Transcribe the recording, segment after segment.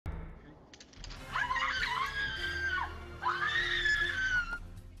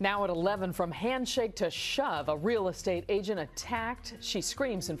Now at 11, from handshake to shove, a real estate agent attacked. She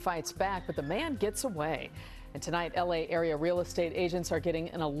screams and fights back, but the man gets away. And tonight, LA area real estate agents are getting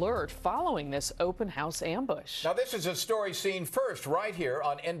an alert following this open house ambush. Now, this is a story seen first right here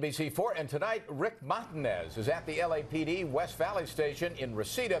on NBC4. And tonight, Rick Martinez is at the LAPD West Valley Station in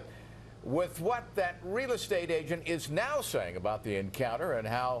Reseda with what that real estate agent is now saying about the encounter and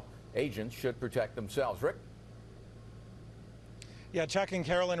how agents should protect themselves. Rick? Yeah, Chuck and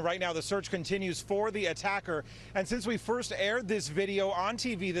Carolyn, right now the search continues for the attacker. And since we first aired this video on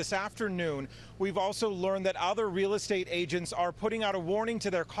TV this afternoon, we've also learned that other real estate agents are putting out a warning to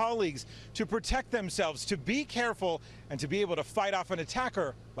their colleagues to protect themselves, to be careful, and to be able to fight off an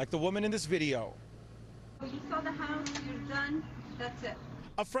attacker like the woman in this video. You saw the house, you're done, that's it.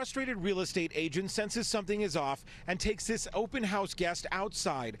 A frustrated real estate agent senses something is off and takes this open house guest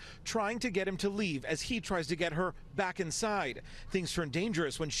outside, trying to get him to leave as he tries to get her back inside. Things turn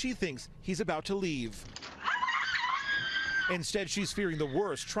dangerous when she thinks he's about to leave. Instead, she's fearing the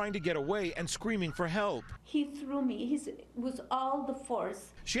worst, trying to get away and screaming for help. He threw me. It was all the force.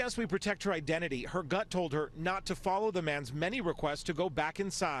 She asked we protect her identity. Her gut told her not to follow the man's many requests to go back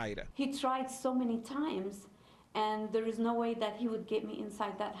inside. He tried so many times, and there is no way that he would get me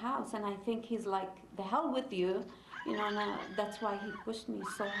inside that house. And I think he's like, the hell with you. You know, and that's why he pushed me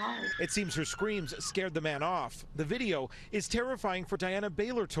so hard. It seems her screams scared the man off. The video is terrifying for Diana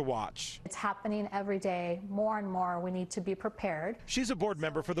Baylor to watch. It's happening every day, more and more. We need to be prepared. She's a board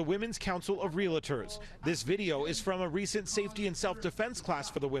member for the Women's Council of Realtors. This video is from a recent safety and self-defense class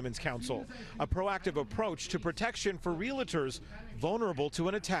for the Women's Council, a proactive approach to protection for realtors vulnerable to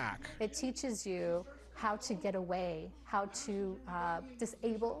an attack. It teaches you how to get away, how to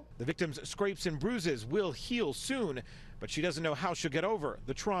disable. The victim's scrapes and bruises will heal soon, but she doesn't know how she'll get over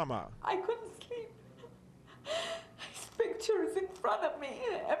the trauma. I couldn't sleep. His pictures in front of me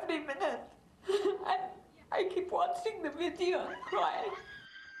every minute. And I keep watching the video and crying.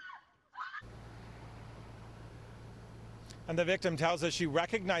 And the victim tells us she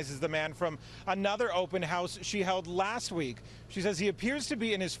recognizes the man from another open house she held last week. She says he appears to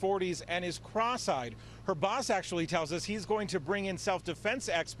be in his 40s and is cross-eyed. Her boss actually tells us he's going to bring in self-defense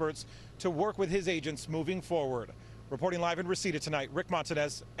experts to work with his agents moving forward. Reporting live in Reseda tonight, Rick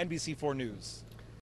Martinez, NBC4 News.